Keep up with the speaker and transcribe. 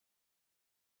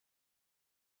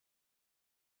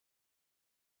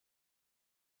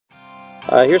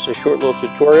Here's a short little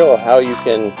tutorial of how you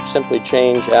can simply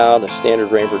change out a standard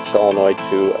Rainbird solenoid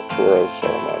to a Toro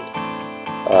solenoid.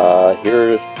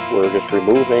 Here we're just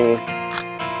removing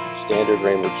standard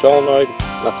Rainbird solenoid,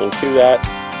 nothing to that.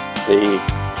 The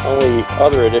only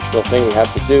other additional thing we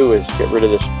have to do is get rid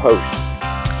of this post.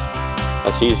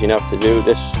 That's easy enough to do.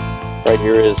 This right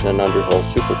here is an underhole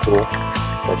super tool,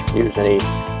 but you can use any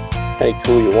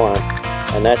tool you want,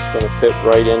 and that's going to fit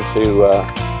right into the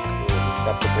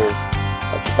receptacles.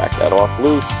 Let you back that off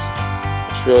loose.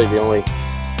 It's really the only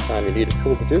time you need a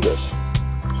tool to do this.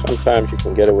 Sometimes you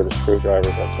can get it with a screwdriver,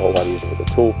 but it's a whole lot easier with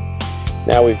a tool.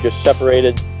 Now we've just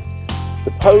separated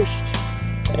the post,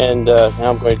 and now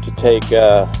I'm going to take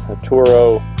a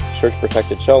Toro surge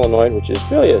protected solenoid, which is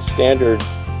really a standard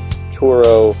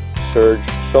Toro surge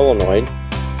solenoid,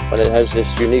 but it has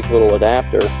this unique little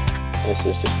adapter. This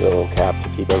is just a little cap to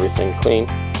keep everything clean.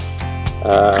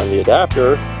 The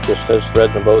adapter just has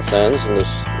threads on both ends and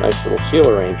this nice little seal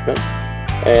arrangement,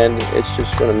 and it's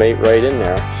just going to mate right in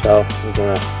there. So I'm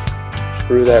going to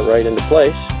screw that right into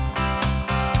place,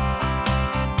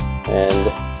 and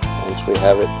once we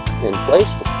have it in place,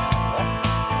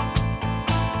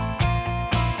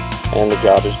 and the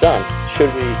job is done.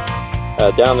 Should we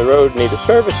down the road need to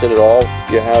service it at all,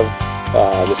 you have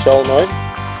the solenoid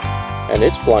and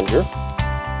its plunger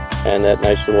and that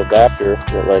nice little adapter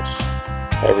that lets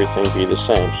everything be the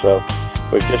same. So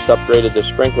we've just upgraded the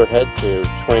sprinkler head to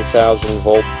 20,000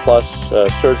 volt plus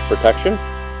surge protection,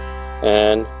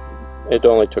 and it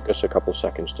only took us a couple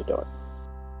seconds to do it.